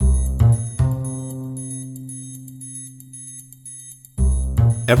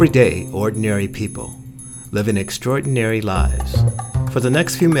Everyday, ordinary people living extraordinary lives. For the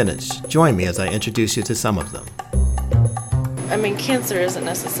next few minutes, join me as I introduce you to some of them. I mean, cancer isn't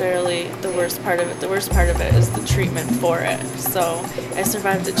necessarily the worst part of it. The worst part of it is the treatment for it. So I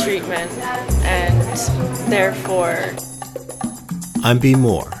survived the treatment, and therefore... I'm B.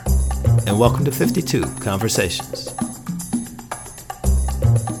 Moore, and welcome to 52 Conversations.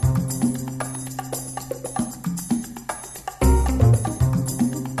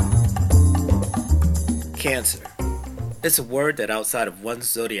 Cancer. It's a word that outside of one's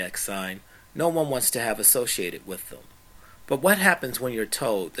zodiac sign, no one wants to have associated with them. But what happens when you're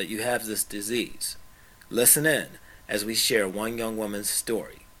told that you have this disease? Listen in as we share one young woman's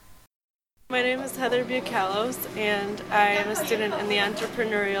story. My name is Heather Bucalos, and I am a student in the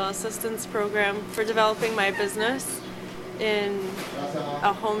Entrepreneurial Assistance Program for developing my business in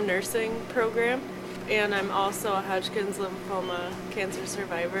a home nursing program, and I'm also a Hodgkin's lymphoma cancer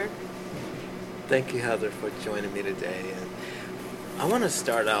survivor. Thank you, Heather, for joining me today. And I want to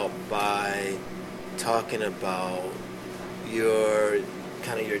start out by talking about your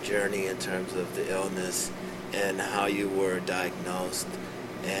journey in terms of the illness and how you were diagnosed,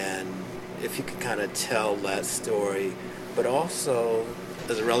 and if you could kind of tell that story, but also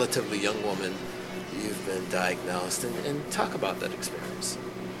as a relatively young woman, you've been diagnosed, and talk about that experience.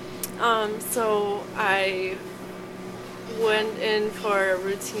 So I went in for a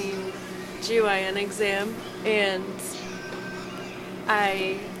routine GYN exam, and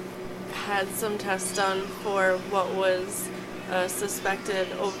I had some tests done for what was a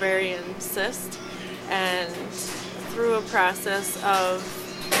suspected ovarian cyst, and through a process of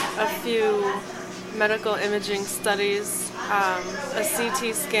a few medical imaging studies, a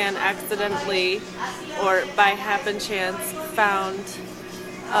CT scan accidentally or by happen chance found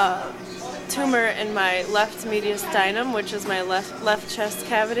a tumor in my left mediastinum, which is my left chest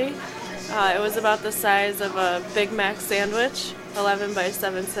cavity. It was about the size of a Big Mac sandwich, 11 by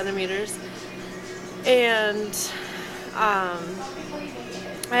 7 centimeters. And I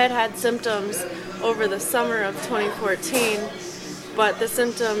had symptoms over the summer of 2014, but the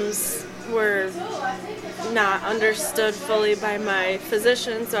symptoms were not understood fully by my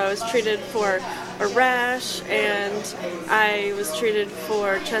physician, so I was treated for a rash, and I was treated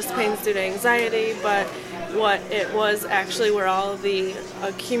for chest pains due to anxiety, but what it was actually were all of the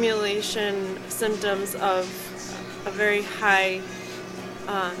accumulation symptoms of a very high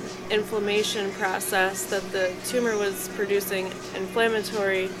inflammation process, that the tumor was producing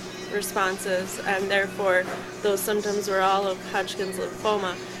inflammatory responses, and therefore those symptoms were all of Hodgkin's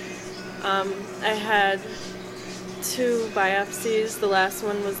lymphoma. I had 2 biopsies. The last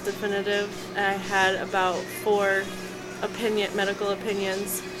one was definitive. I had about 4 medical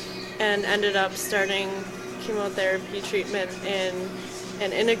opinions, and ended up starting chemotherapy treatment in an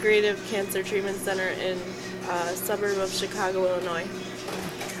integrative cancer treatment center in a suburb of Chicago, Illinois.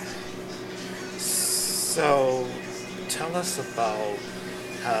 So, tell us about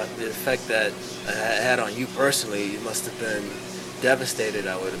the effect that it had on you personally. You must have been devastated,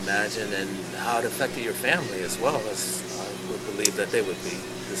 I would imagine, and how it affected your family as well, as I would believe that they would be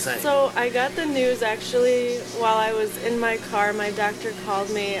the same. So I got the news actually while I was in my car. My doctor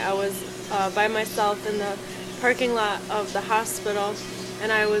called me. I was by myself in the parking lot of the hospital,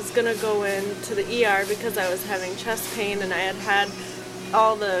 and I was going to go into the ER because I was having chest pain, and I had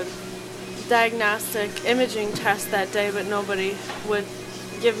all the diagnostic imaging tests that day, but nobody would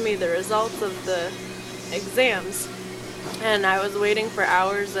give me the results of the exams, and I was waiting for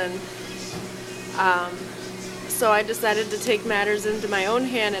hours, and so I decided to take matters into my own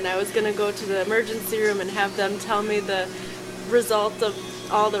hand, and I was going to go to the emergency room and have them tell me the result of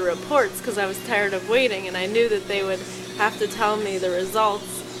all the reports, because I was tired of waiting, and I knew that they would have to tell me the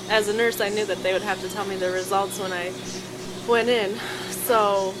results. As a nurse, I knew that they would have to tell me the results when I went in.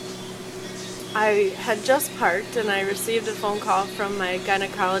 So I had just parked, and I received a phone call from my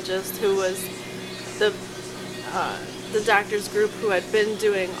gynecologist, who was the doctor's group who had been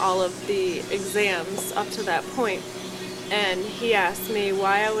doing all of the exams up to that point. And he asked me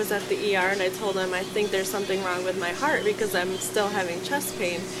why I was at the ER, and I told him I think there's something wrong with my heart because I'm still having chest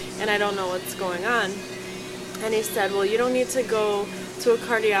pain and I don't know what's going on. And he said, well, you don't need to go to a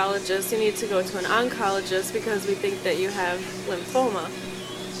cardiologist, you need to go to an oncologist because we think that you have lymphoma.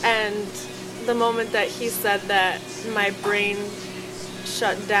 And the moment that he said that, my brain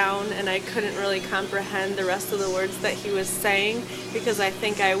shut down, and I couldn't really comprehend the rest of the words that he was saying, because I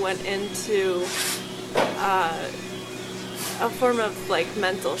think I went into a form of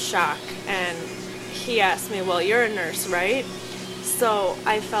mental shock. And he asked me, well, you're a nurse, right? So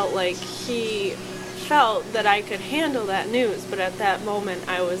I felt like he felt that I could handle that news, but at that moment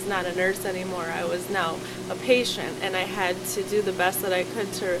I was not a nurse anymore. I was now a patient, and I had to do the best that I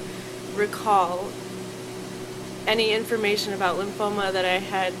could to recall any information about lymphoma that I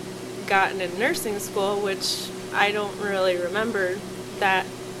had gotten in nursing school, which I don't really remember that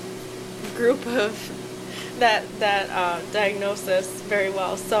group of that diagnosis very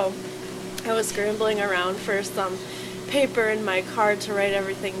well. So I was scrambling around for some paper in my car to write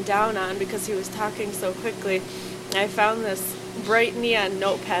everything down on because he was talking so quickly. I found this bright neon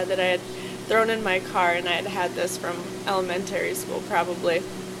notepad that I had thrown in my car, and I had had this from elementary school probably.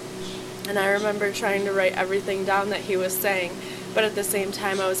 And I remember trying to write everything down that he was saying, but at the same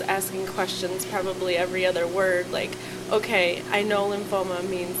time I was asking questions probably every other word, like, okay, I know lymphoma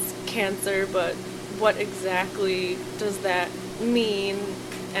means cancer, but what exactly does that mean?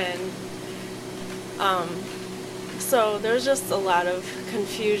 And so there was just a lot of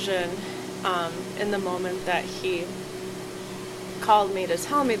confusion in the moment that he called me to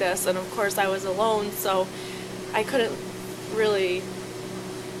tell me this, and of course I was alone, so I couldn't really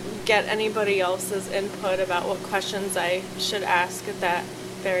get anybody else's input about what questions I should ask at that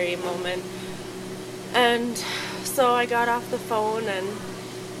very moment. And so I got off the phone, and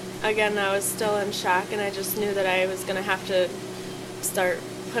again I was still in shock, and I just knew that I was going to have to start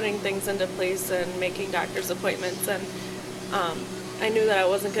putting things into place and making doctor's appointments, and I knew that I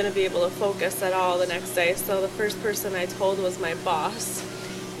wasn't going to be able to focus at all the next day. So the first person I told was my boss,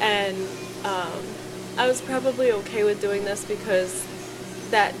 and I was probably okay with doing this because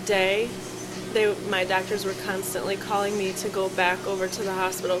that day my doctors were constantly calling me to go back over to the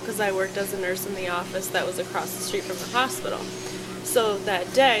hospital because I worked as a nurse in the office that was across the street from the hospital. So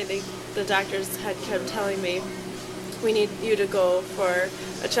that day the doctors had kept telling me, we need you to go for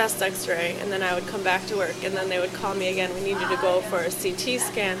a chest x-ray, and then I would come back to work, and then they would call me again, we need you to go for a CT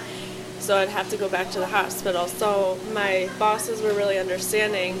scan, so I'd have to go back to the hospital. So my bosses were really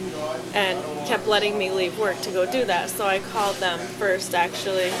understanding and kept letting me leave work to go do that. So I called them first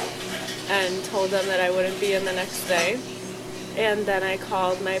actually and told them that I wouldn't be in the next day, and then I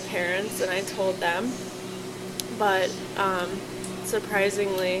called my parents and I told them, but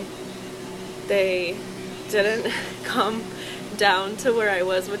surprisingly they didn't come down to where I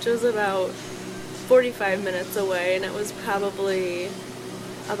was, which was about 45 minutes away, and it was probably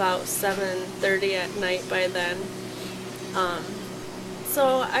about 7:30 at night by then.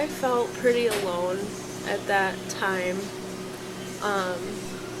 So I felt pretty alone at that time.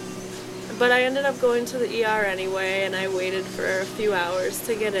 But I ended up going to the ER anyway, and I waited for a few hours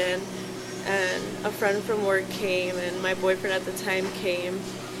to get in, and a friend from work came, and my boyfriend at the time came,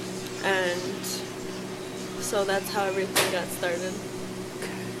 and so that's how everything got started.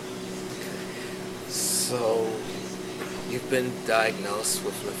 So you've been diagnosed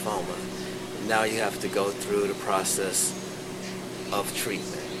with lymphoma. Now you have to go through the process of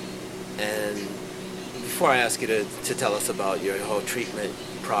treatment. And before I ask you to tell us about your whole treatment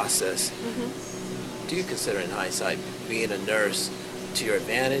process, do you consider in hindsight being a nurse to your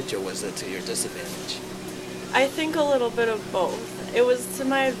advantage, or was it to your disadvantage? I think a little bit of both. It was to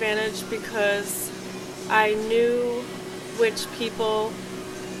my advantage because I knew which people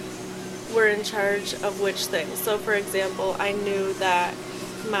were in charge of which things. So for example, I knew that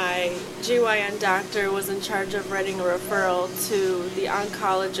my GYN doctor was in charge of writing a referral to the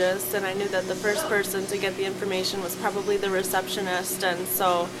oncologist, and I knew that the first person to get the information was probably the receptionist, and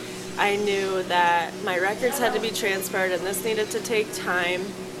so I knew that my records had to be transferred and this needed to take time.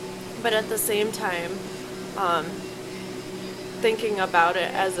 But at the same time, thinking about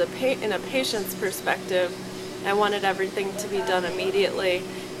it as in a patient's perspective, I wanted everything to be done immediately,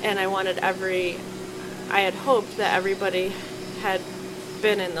 and I had hoped that everybody had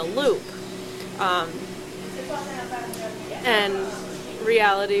been in the loop. And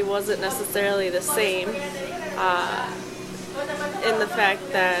reality wasn't necessarily the same in the fact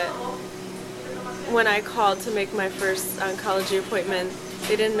that when I called to make my first oncology appointment,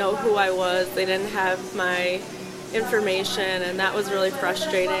 they didn't know who I was, they didn't have my information, and that was really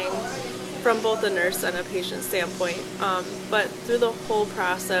frustrating from both a nurse and a patient standpoint. But through the whole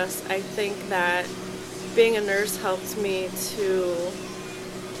process, I think that being a nurse helped me to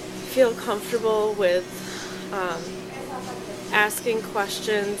feel comfortable with asking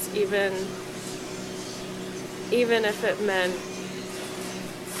questions, even if it meant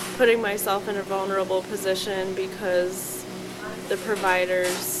putting myself in a vulnerable position because the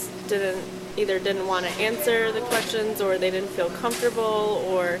providers didn't want to answer the questions, or they didn't feel comfortable,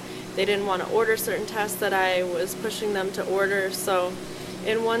 or they didn't want to order certain tests that I was pushing them to order. So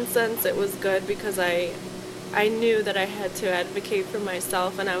in one sense it was good because I knew that I had to advocate for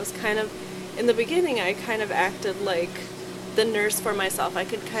myself, and I was kind of in the beginning, I kind of acted like the nurse for myself. I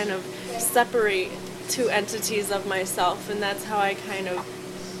could kind of separate two entities of myself, and that's how I kind of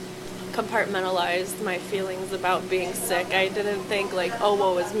compartmentalized my feelings about being sick. I didn't think like, oh,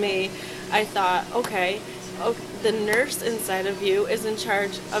 woe is me. I thought, okay, the nurse inside of you is in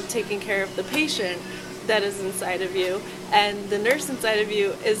charge of taking care of the patient that is inside of you, and the nurse inside of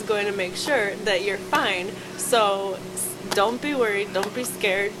you is going to make sure that you're fine. So don't be worried, don't be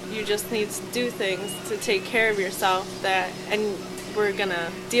scared. You just need to do things to take care of yourself, and we're gonna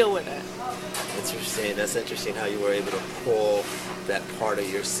deal with it. Interesting. That's interesting how you were able to pull that part of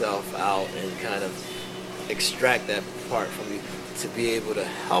yourself out and kind of extract that part from you to be able to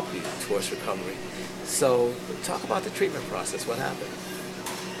help you towards recovery. So talk about the treatment process. What happened?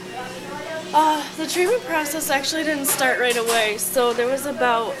 The treatment process actually didn't start right away. So there was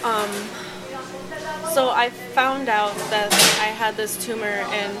about, so I found out that I had this tumor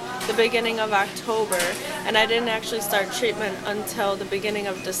in the beginning of October, and I didn't actually start treatment until the beginning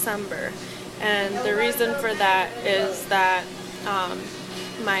of December. And the reason for that is that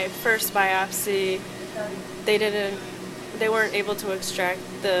my first biopsy, they weren't able to extract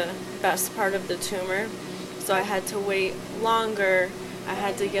the best part of the tumor, so I had to wait longer. I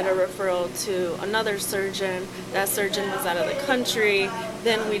had to get a referral to another surgeon. That surgeon was out of the country.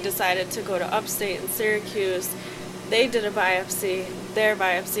 Then we decided to go to upstate in Syracuse. They did a biopsy. Their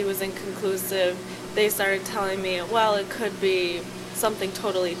biopsy was inconclusive. They started telling me, well, it could be something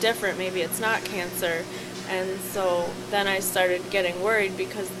totally different. Maybe it's not cancer. And so then I started getting worried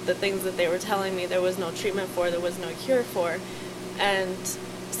because the things that they were telling me there was no treatment for, there was no cure for. And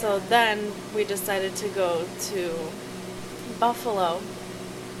so then we decided to go to Buffalo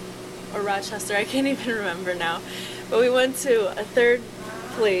or Rochester, I can't even remember now. But we went to a third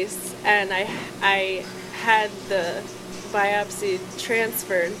place, and I had the biopsy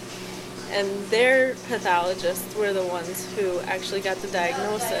transferred, and their pathologists were the ones who actually got the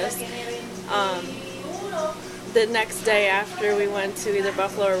diagnosis. The next day after we went to either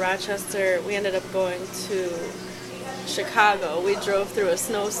Buffalo or Rochester, we ended up going to Chicago. We drove through a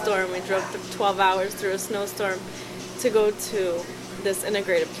snowstorm. We drove 12 hours through a snowstorm to go to this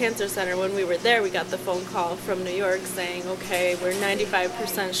integrative cancer center. When we were there, we got the phone call from New York saying, okay, we're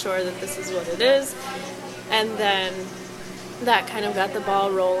 95% sure that this is what it is. And then that kind of got the ball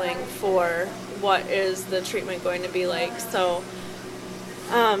rolling for what is the treatment going to be like. So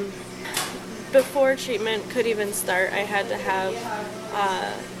before treatment could even start, I had to have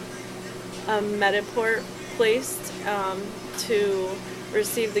a Mediport placed to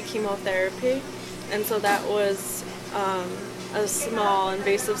receive the chemotherapy. And so that was a small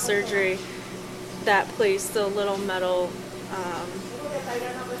invasive surgery that placed a little metal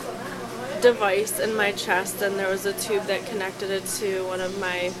device in my chest, and there was a tube that connected it to one of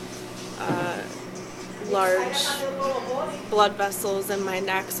my large blood vessels in my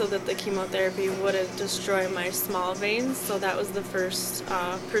neck so that the chemotherapy wouldn't destroy my small veins. So that was the first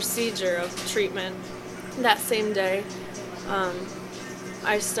procedure of treatment. That same day,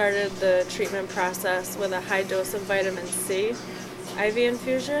 I started the treatment process with a high dose of vitamin C IV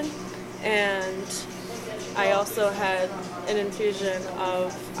infusion, and I also had an infusion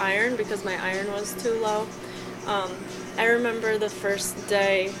of iron because my iron was too low. I remember the first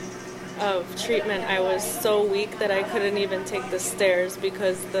day of treatment, I was so weak that I couldn't even take the stairs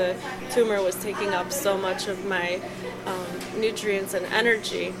because the tumor was taking up so much of my nutrients and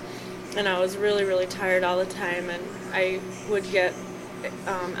energy, and I was really, really tired all the time, and I would get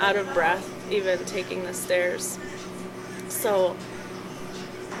out of breath even taking the stairs. So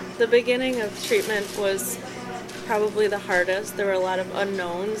the beginning of treatment was probably the hardest. There were a lot of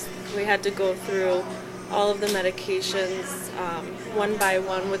unknowns. We had to go through all of the medications one by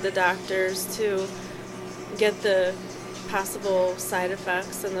one with the doctors to get the possible side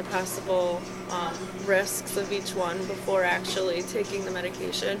effects and the possible risks of each one before actually taking the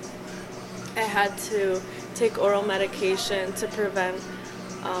medication. I had to take oral medication to prevent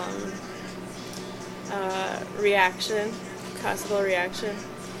possible reaction.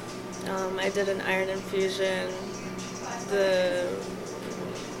 I did an iron infusion the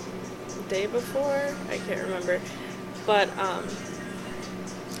day before, I can't remember, but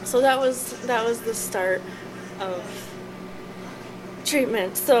so that was the start of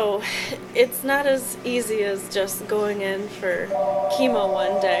treatment. So it's not as easy as just going in for chemo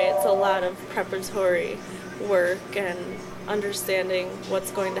one day. It's a lot of preparatory work and understanding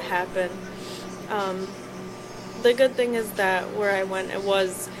what's going to happen. The good thing is that where I went, it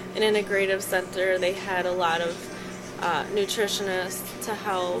was an integrative center. They had a lot of nutritionists to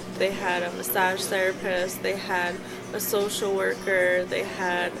help. They had a massage therapist. They had a social worker. They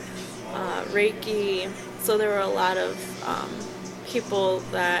had Reiki. So there were a lot of people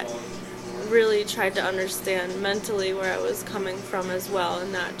that really tried to understand mentally where I was coming from as well,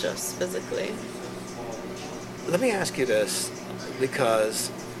 and not just physically. Let me ask you this,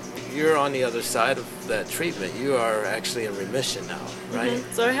 because you're on the other side of that treatment. You are actually in remission now, right?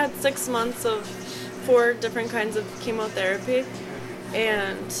 Mm-hmm. So I had 6 months of 4 different kinds of chemotherapy,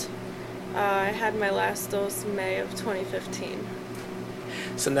 and I had my last dose May of 2015.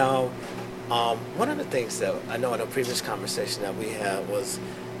 So now, one of the things that I know in a previous conversation that we had was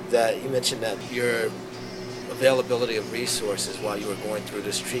that you mentioned that your availability of resources while you were going through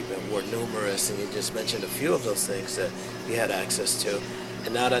this treatment were numerous, and you just mentioned a few of those things that you had access to.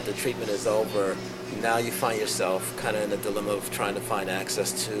 And now that the treatment is over, now you find yourself kind of in a dilemma of trying to find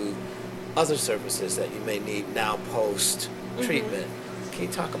access to other services that you may need now post-treatment. Mm-hmm. Can you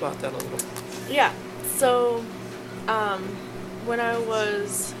talk about that a little? Yeah. So when I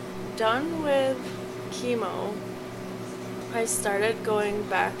was done with chemo, I started going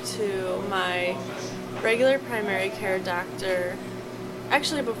back to my regular primary care doctor.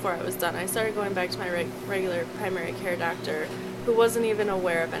 Actually, before I was done, I started going back to my regular primary care doctor, who wasn't even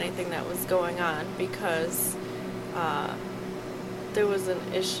aware of anything that was going on because there was an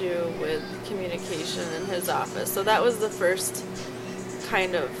issue with communication in his office. So that was the first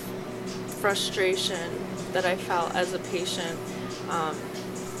kind of frustration that I felt as a patient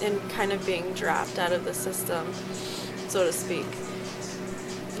in kind of being dropped out of the system, so to speak.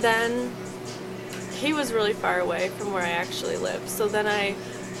 Then he was really far away from where I actually lived. So then I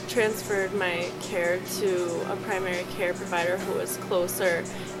transferred my care to a primary care provider who was closer,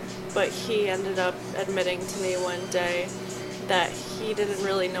 but he ended up admitting to me one day that he didn't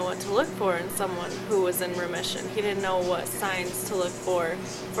really know what to look for in someone who was in remission. He didn't know what signs to look for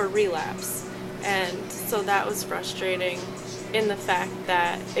relapse. And so that was frustrating in the fact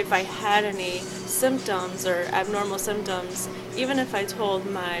that if I had any symptoms or abnormal symptoms, even if I told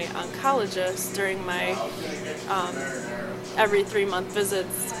my oncologist during my every 3-month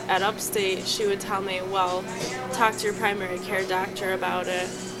visits at Upstate, she would tell me, well, talk to your primary care doctor about it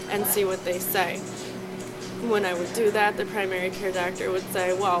and see what they say. When I would do that, the primary care doctor would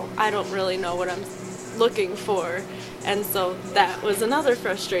say, well, I don't really know what I'm looking for. And so that was another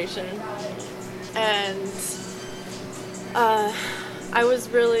frustration. And I was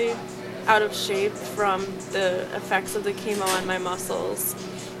really out of shape from the effects of the chemo on my muscles.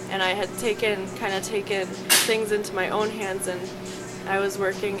 And I had taken things into my own hands, and I was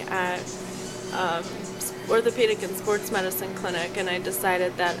working at orthopedic and sports medicine clinic, and I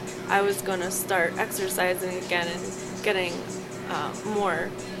decided that I was going to start exercising again and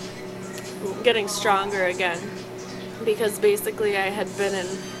getting stronger again, because basically I had been in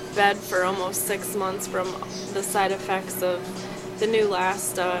bed for almost 6 months from the side effects of the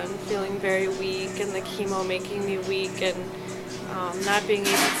Neulasta and feeling very weak, and the chemo making me weak, and not being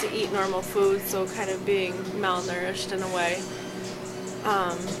able to eat normal food, so kind of being malnourished in a way.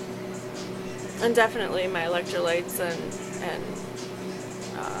 And definitely my electrolytes and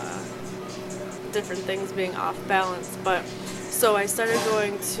different things being off balance. But so I started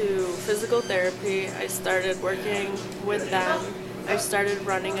going to physical therapy. I started working with them. I started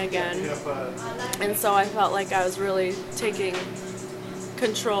running again. And so I felt like I was really taking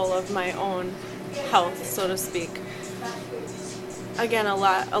control of my own health, so to speak. Again, a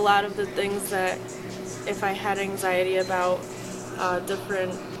lot of the things that if I had anxiety about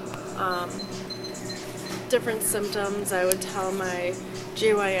different symptoms, I would tell my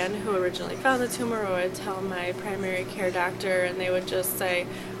GYN who originally found the tumor, or I would tell my primary care doctor, and they would just say,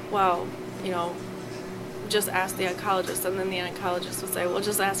 well, just ask the oncologist, and then the oncologist would say, well,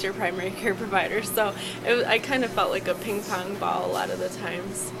 just ask your primary care provider. So I kind of felt like a ping pong ball a lot of the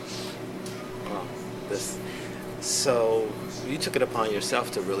times. Wow. So you took it upon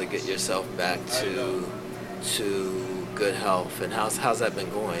yourself to really get yourself back to good health, and how's that been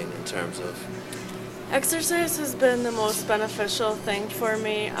going in terms of? Exercise has been the most beneficial thing for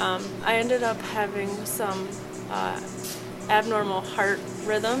me. I ended up having some abnormal heart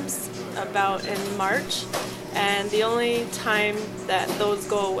rhythms about in March, and the only time that those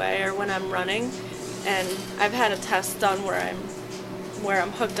go away are when I'm running. And I've had a test done where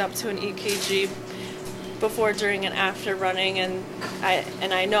I'm hooked up to an EKG before, during, and after running, and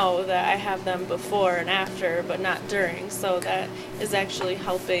I know that I have them before and after, but not during. So that is actually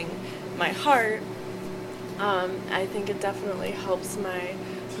helping my heart. I think it definitely helps my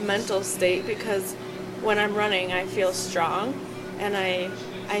mental state, because when I'm running, I feel strong, and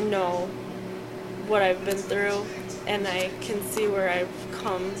I know what I've been through, and I can see where I've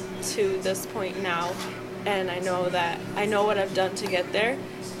come to this point now, and I know what I've done to get there.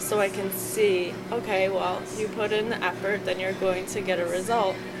 so I can see, okay, well, you put in the effort, then you're going to get a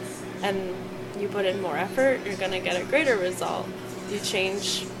result. And you put in more effort, you're going to get a greater result. You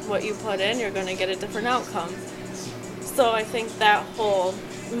change what you put in, you're going to get a different outcome. So I think that whole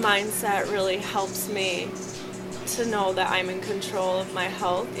mindset really helps me to know that I'm in control of my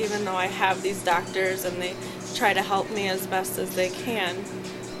health, even though I have these doctors and they try to help me as best as they can.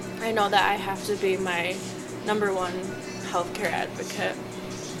 I know that I have to be my number one healthcare advocate.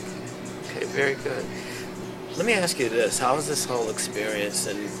 Okay, very good. Let me ask you this. How was this whole experience,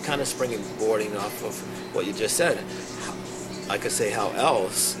 and kind of springboarding off of what you just said, I could say, how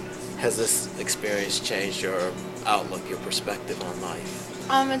else has this experience changed your outlook, your perspective on life?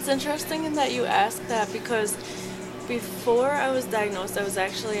 It's interesting in that you ask that, because before I was diagnosed, I was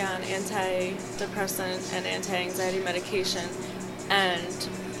actually on antidepressant and anti-anxiety medication, and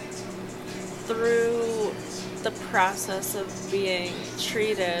through the process of being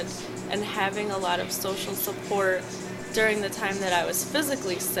treated and having a lot of social support during the time that I was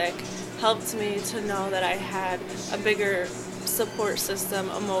physically sick helped me to know that I had a bigger support system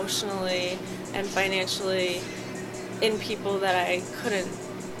emotionally and financially in people that I couldn't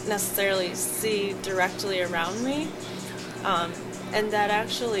necessarily see directly around me. And that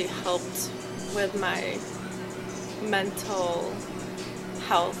actually helped with my mental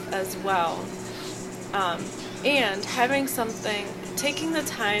health as well. And having something, taking the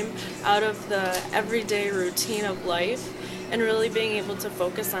time out of the everyday routine of life and really being able to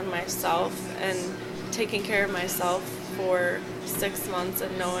focus on myself and taking care of myself for 6 months,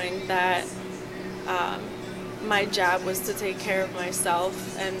 and knowing that my job was to take care of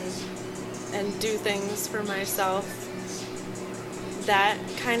myself and do things for myself, that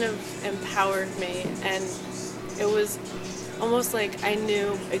kind of empowered me. And it was almost like I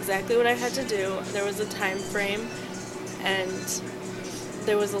knew exactly what I had to do. There was a time frame, and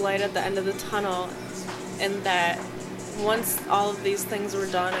there was a light at the end of the tunnel, and that once all of these things were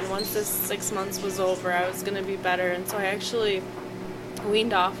done and once this 6 months was over, I was going to be better. And so I actually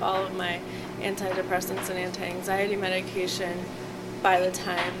weaned off all of my antidepressants and anti-anxiety medication by the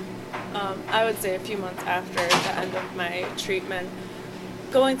time, I would say a few months after the end of my treatment.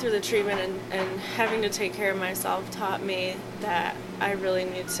 Going through the treatment and having to take care of myself taught me that I really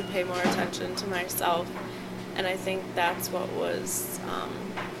need to pay more attention to myself. And I think that's what was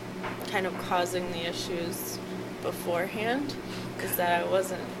kind of causing the issues beforehand, is that I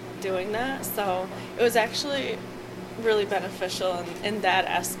wasn't doing that. So it was actually really beneficial in that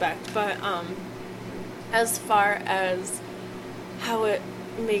aspect. But as far as how it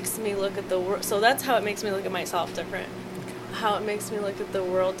makes me look at the world, so that's how it makes me look at myself different. How it makes me look at the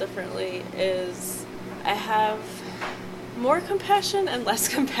world differently is I have more compassion and less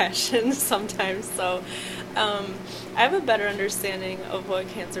compassion sometimes. So I have a better understanding of what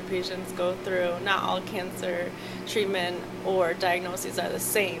cancer patients go through. Not all cancer treatment or diagnoses are the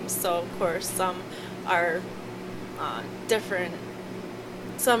same. So of course some are different.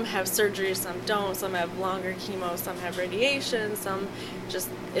 Some have surgery, some don't. Some have longer chemo, some have radiation, some just,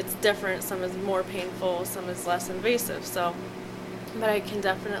 it's different. Some is more painful, some is less invasive. So, but I can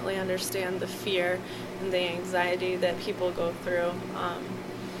definitely understand the fear and the anxiety that people go through.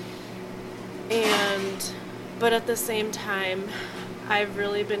 But at the same time, I've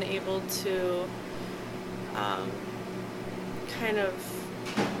really been able to kind of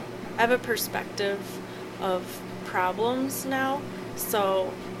have a perspective of problems now.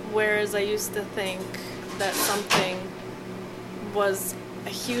 So whereas I used to think that something was a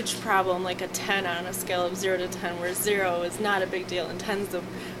huge problem, like a 10 on a scale of 0 to 10, where 0 is not a big deal and 10's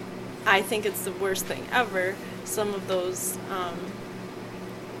I think it's the worst thing ever. Some of those,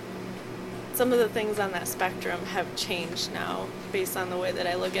 some of the things on that spectrum have changed now based on the way that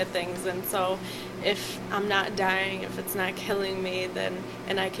I look at things. And so if I'm not dying, if it's not killing me, then,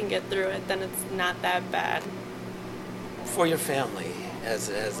 and I can get through it, then it's not that bad. For your family,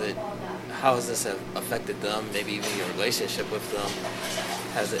 how has this affected them? Maybe even your relationship with them.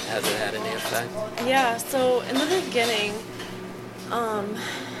 Has it had any effect? Yeah. So in the beginning,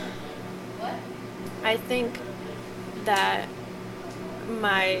 I think that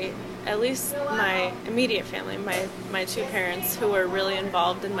at least my immediate family, my two parents who were really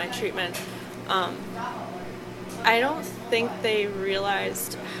involved in my treatment, I don't think they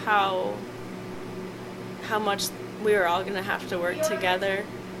realized how much we were all going to have to work together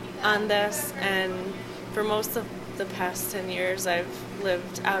on this. And for most of the past 10 years, I've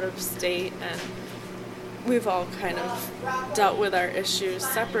lived out of state, and we've all kind of dealt with our issues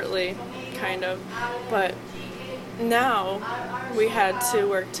separately, kind of. But now we had to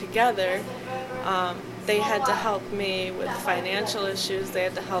work together, they had to help me with financial issues. They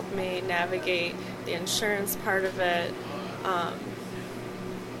had to help me navigate the insurance part of it.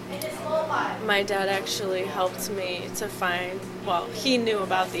 My dad actually helped me to find, well, he knew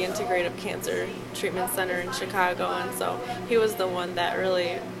about the Integrative Cancer Treatment Center in Chicago, and so he was the one that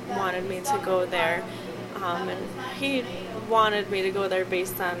really wanted me to go there. And he wanted me to go there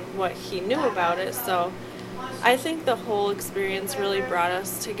based on what he knew about it. So I think the whole experience really brought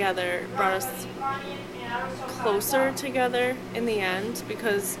us together, brought us closer together in the end,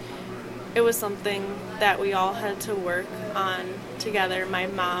 because it was something that we all had to work on together. My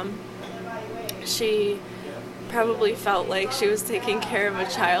mom, she probably felt like she was taking care of a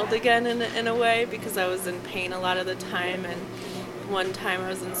child again in a way, because I was in pain a lot of the time, and one time I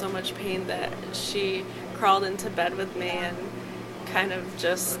was in so much pain that she crawled into bed with me and kind of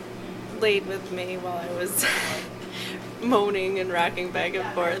just laid with me while I was moaning and rocking back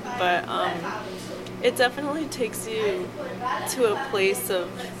and forth. But it definitely takes you to a place of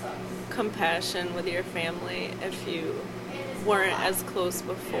compassion with your family if you weren't as close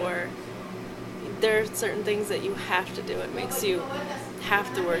before. There are certain things that you have to do. It makes you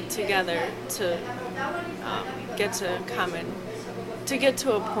have to work together to get to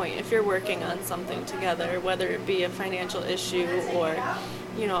a point. If you're working on something together, whether it be a financial issue or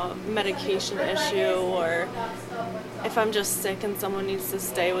a medication issue, or if I'm just sick and someone needs to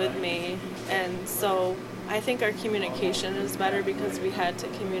stay with me. And so I think our communication is better because we had to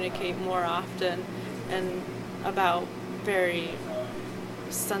communicate more often and about very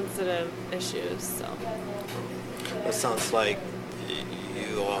sensitive issues. So it sounds like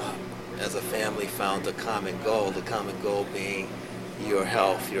you all, as a family, found a common goal. The common goal being your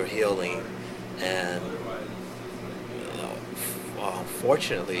health, your healing, and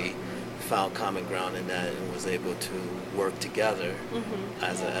fortunately found common ground in that and was able to work together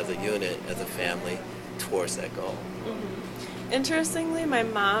as a unit, as a family, towards that goal. Interestingly, my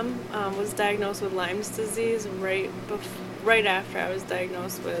mom was diagnosed with Lyme's disease right after I was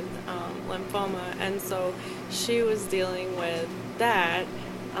diagnosed with lymphoma, and so she was dealing with that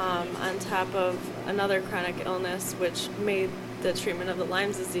on top of another chronic illness, which made the treatment of the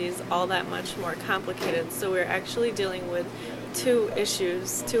Lyme's disease all that much more complicated. So we're actually dealing with two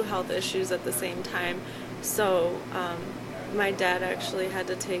health issues at the same time. So my dad actually had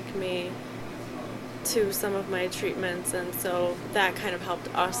to take me to some of my treatments, and so that kind of helped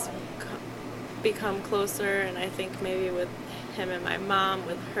us become closer. And I think maybe with him and my mom,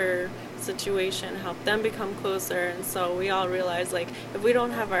 with her situation, helped them become closer. And so we all realized, like, if we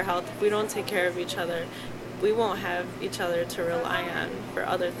don't have our health, if we don't take care of each other, we won't have each other to rely on for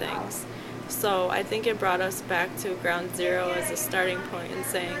other things. So I think it brought us back to ground zero as a starting point and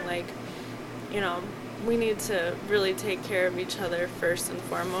saying, like, we need to really take care of each other first and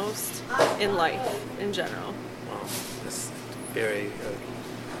foremost in life in general. Wow, that's a very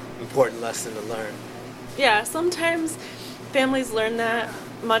important lesson to learn. Yeah, sometimes families learn that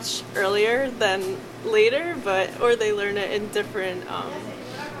much earlier than later, or they learn it in different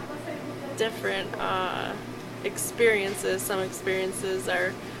experiences. Some experiences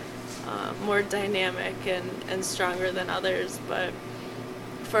are more dynamic and stronger than others, but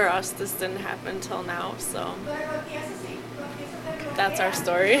for us this didn't happen till now, so that's our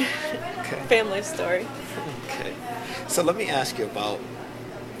story. Okay. Family story. Okay, so let me ask you about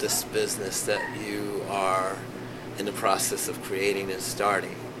this business that you are in the process of creating and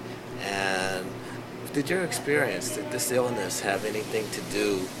starting. And did your experience, did this illness have anything to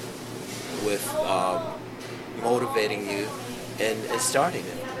do with motivating you in starting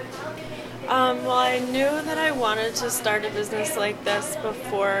it? Well, I knew that I wanted to start a business like this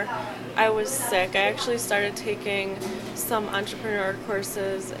before I was sick. I actually started taking some entrepreneur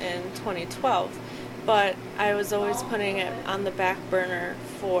courses in 2012, but I was always putting it on the back burner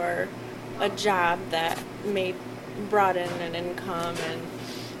for a job that brought in an income and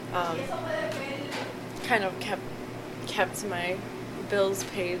kind of kept my bills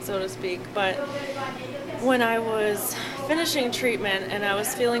paid, so to speak. But when I was finishing treatment and I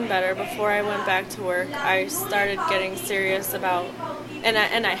was feeling better before I went back to work, I started getting serious about, and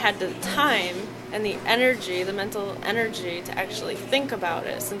I had the time and the energy, the mental energy to actually think about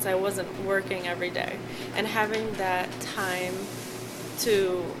it, since I wasn't working every day. And having that time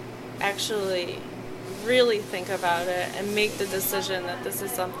to actually really think about it and make the decision that this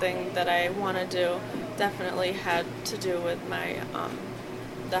is something that I want to do definitely had to do with my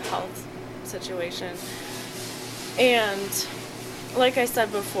the health situation. And like I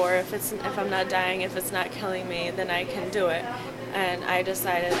said before, if I'm not dying, if it's not killing me, then I can do it. And I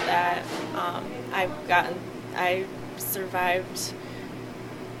decided that I survived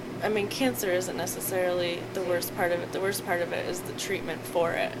I mean, cancer isn't necessarily the worst part of it. The worst part of it is the treatment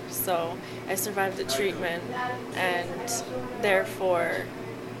for it. So I survived the treatment, and therefore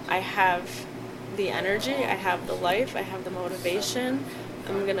I have the energy, I have the life, I have the motivation.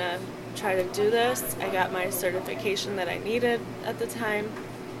 I'm going to try to do this. I got my certification that I needed at the time.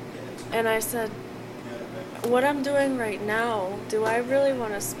 And I said, what I'm doing right now, do I really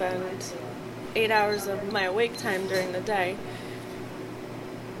want to spend 8 hours of my awake time during the day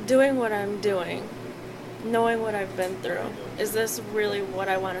doing what I'm doing, knowing what I've been through? Is this really what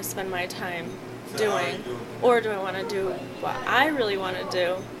I want to spend my time doing? Or do I want to do what I really want to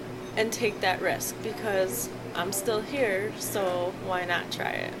do and take that risk? Because I'm still here, so why not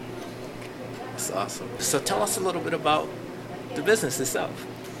try it? That's awesome. So tell us a little bit about the business itself.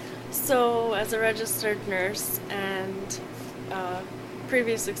 So as a registered nurse and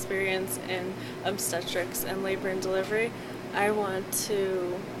previous experience in obstetrics and labor and delivery, I want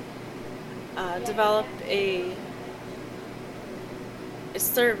to develop a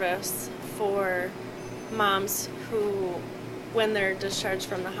service for moms who, when they're discharged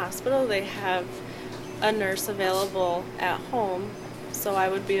from the hospital, they have a nurse available at home. So I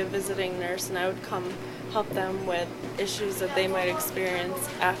would be a visiting nurse, and I would come help them with issues that they might experience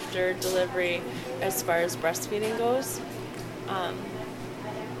after delivery as far as breastfeeding goes.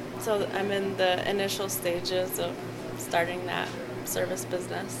 So I'm in the initial stages of starting that service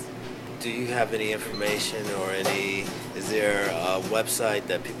business. Do you have any information or is there a website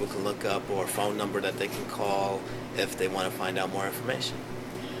that people can look up or a phone number that they can call if they want to find out more information?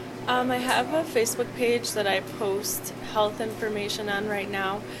 I have a Facebook page that I post health information on right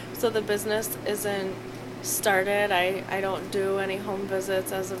now. So the business isn't started. I don't do any home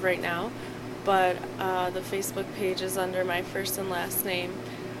visits as of right now, but the Facebook page is under my first and last name,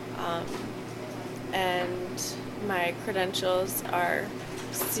 and my credentials are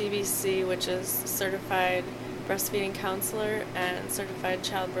CBC, which is Certified Breastfeeding Counselor, and Certified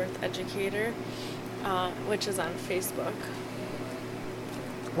Childbirth Educator, which is on Facebook.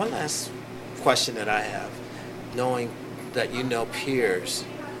 One last question that I have, knowing that you know peers,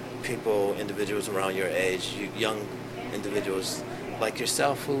 people, individuals around your age, young individuals like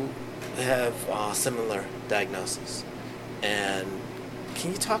yourself who have similar diagnosis. And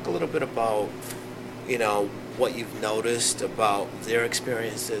can you talk a little bit about, what you've noticed about their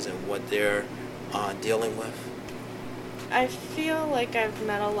experiences and what they're dealing with? I feel like I've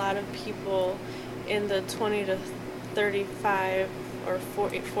met a lot of people in the 20 to 35 or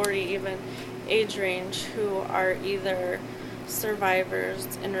 40 even age range who are either survivors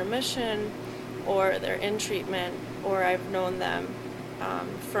in remission, or they're in treatment, or I've known them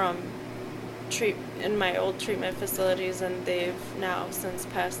from in my old treatment facilities, and they've now since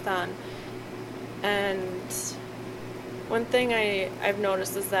passed on. And one thing I've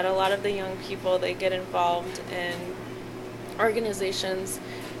noticed is that a lot of the young people, they get involved in organizations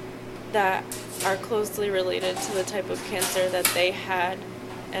that are closely related to the type of cancer that they had,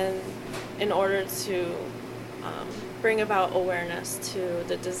 and in order to bring about awareness to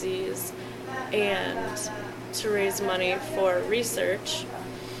the disease and to raise money for research.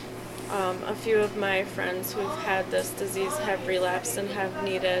 A few of my friends who've had this disease have relapsed and have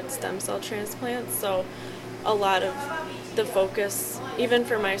needed stem cell transplants, so a lot of the focus, even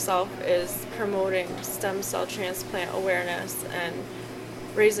for myself, is promoting stem cell transplant awareness and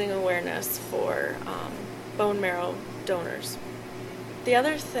raising awareness for bone marrow donors. The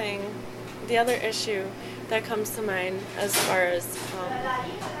other issue that comes to mind as far as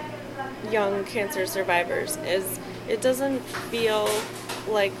young cancer survivors is it doesn't feel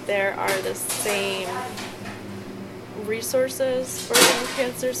like there are the same resources for young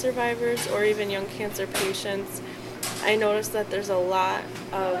cancer survivors or even young cancer patients. I noticed that there's a lot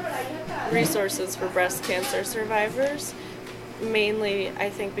of resources for breast cancer survivors, mainly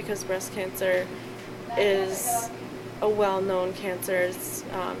I think because breast cancer is a well-known cancer. It's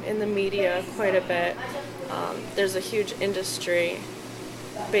in the media quite a bit. There's a huge industry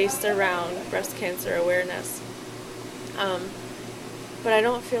based around breast cancer awareness. But I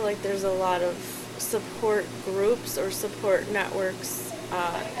don't feel like there's a lot of support groups or support networks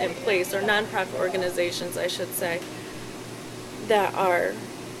in place, or nonprofit organizations, I should say, that are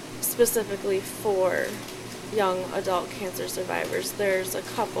specifically for young adult cancer survivors. There's a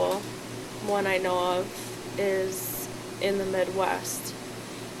couple. One I know of is in the Midwest.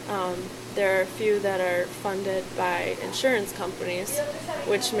 There are a few that are funded by insurance companies,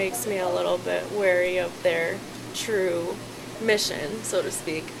 which makes me a little bit wary of their true mission, so to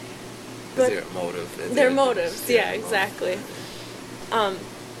speak. But their motive. Their motives, yeah, exactly.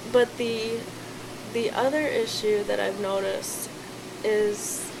 But the other issue that I've noticed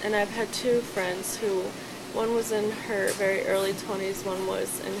is and I've had two friends who, one was in her very early 20s, one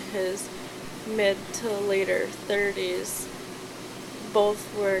was in his mid to later 30s.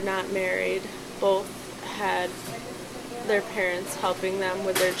 Both were not married. Both had their parents helping them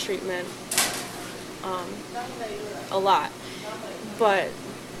with their treatment a lot. But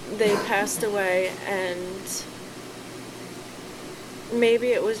they passed away, and maybe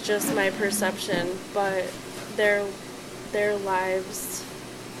it was just my perception, but their lives,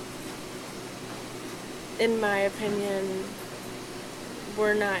 in my opinion,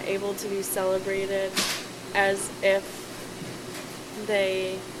 were not able to be celebrated as if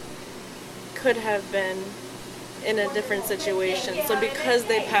they could have been in a different situation. So because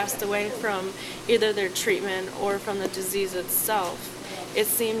they passed away from either their treatment or from the disease itself, it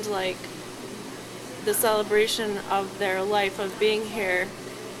seemed like the celebration of their life, of being here,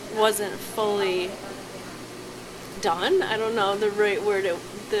 wasn't fully done. I don't know the right word.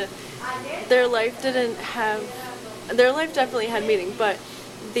 Their life definitely had meaning, but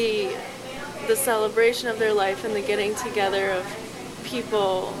the celebration of their life and the getting together of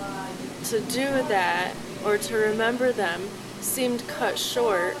people to do that or to remember them seemed cut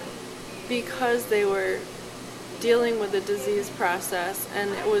short because they were dealing with the disease process,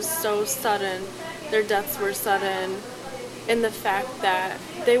 and it was so sudden. Their deaths were sudden in the fact that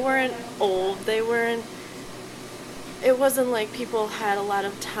they weren't old. It wasn't like people had a lot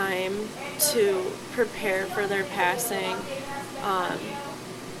of time to prepare for their passing.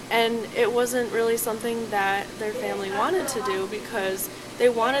 And it wasn't really something that their family wanted to do because they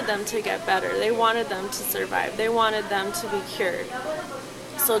wanted them to get better. They wanted them to survive. They wanted them to be cured.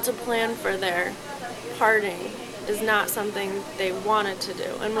 So to plan for their parting is not something they wanted to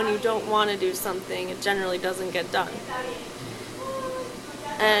do. And when you don't want to do something, it generally doesn't get done.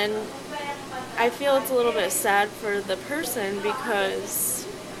 And I feel it's a little bit sad for the person because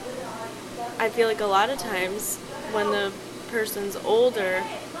I feel like a lot of times when the person's older,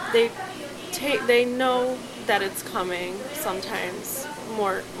 they know that it's coming, sometimes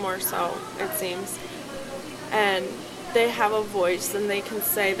more so, it seems, and they have a voice and they can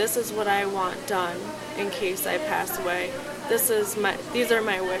say, this is what I want done in case I pass away. These are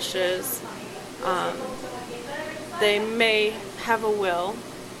my wishes. They may have a will.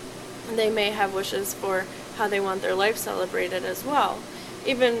 They may have wishes for how they want their life celebrated as well.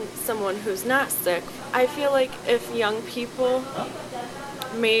 Even someone who's not sick, I feel like if young people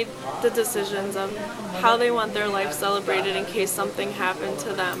made the decisions of how they want their life celebrated in case something happened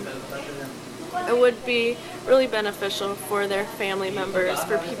to them, it would be really beneficial for their family members,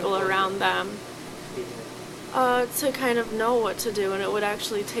 for people around them, to kind of know what to do, and it would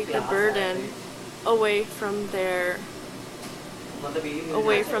actually take the burden away from their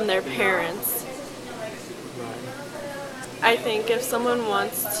parents. I think if someone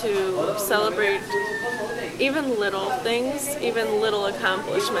wants to celebrate even little things, even little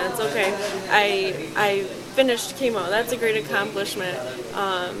accomplishments, okay, I finished chemo, that's a great accomplishment.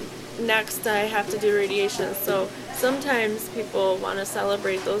 Next I have to do radiation. So sometimes people want to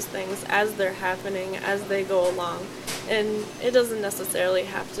celebrate those things as they're happening, as they go along. And it doesn't necessarily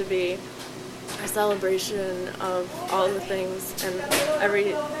have to be a celebration of all the things and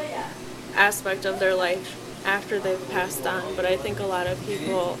every aspect of their life after they've passed on. But I think a lot of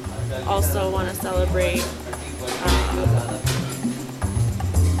people also want to celebrate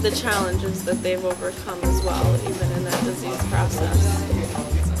the challenges that they've overcome as well, even in that disease process.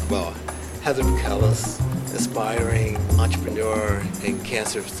 Well, Heather McCallis, aspiring entrepreneur and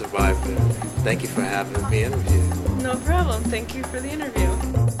cancer survivor, thank you for having me interviewed. No problem. Thank you for the interview.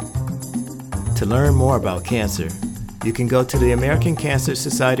 To learn more about cancer, you can go to the American Cancer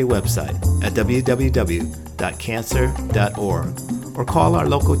Society website at www.cancer.org or call our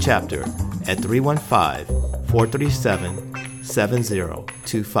local chapter at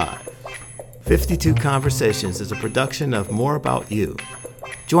 315-437-7025. 52 Conversations is a production of More About You.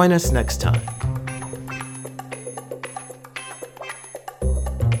 Join us next time.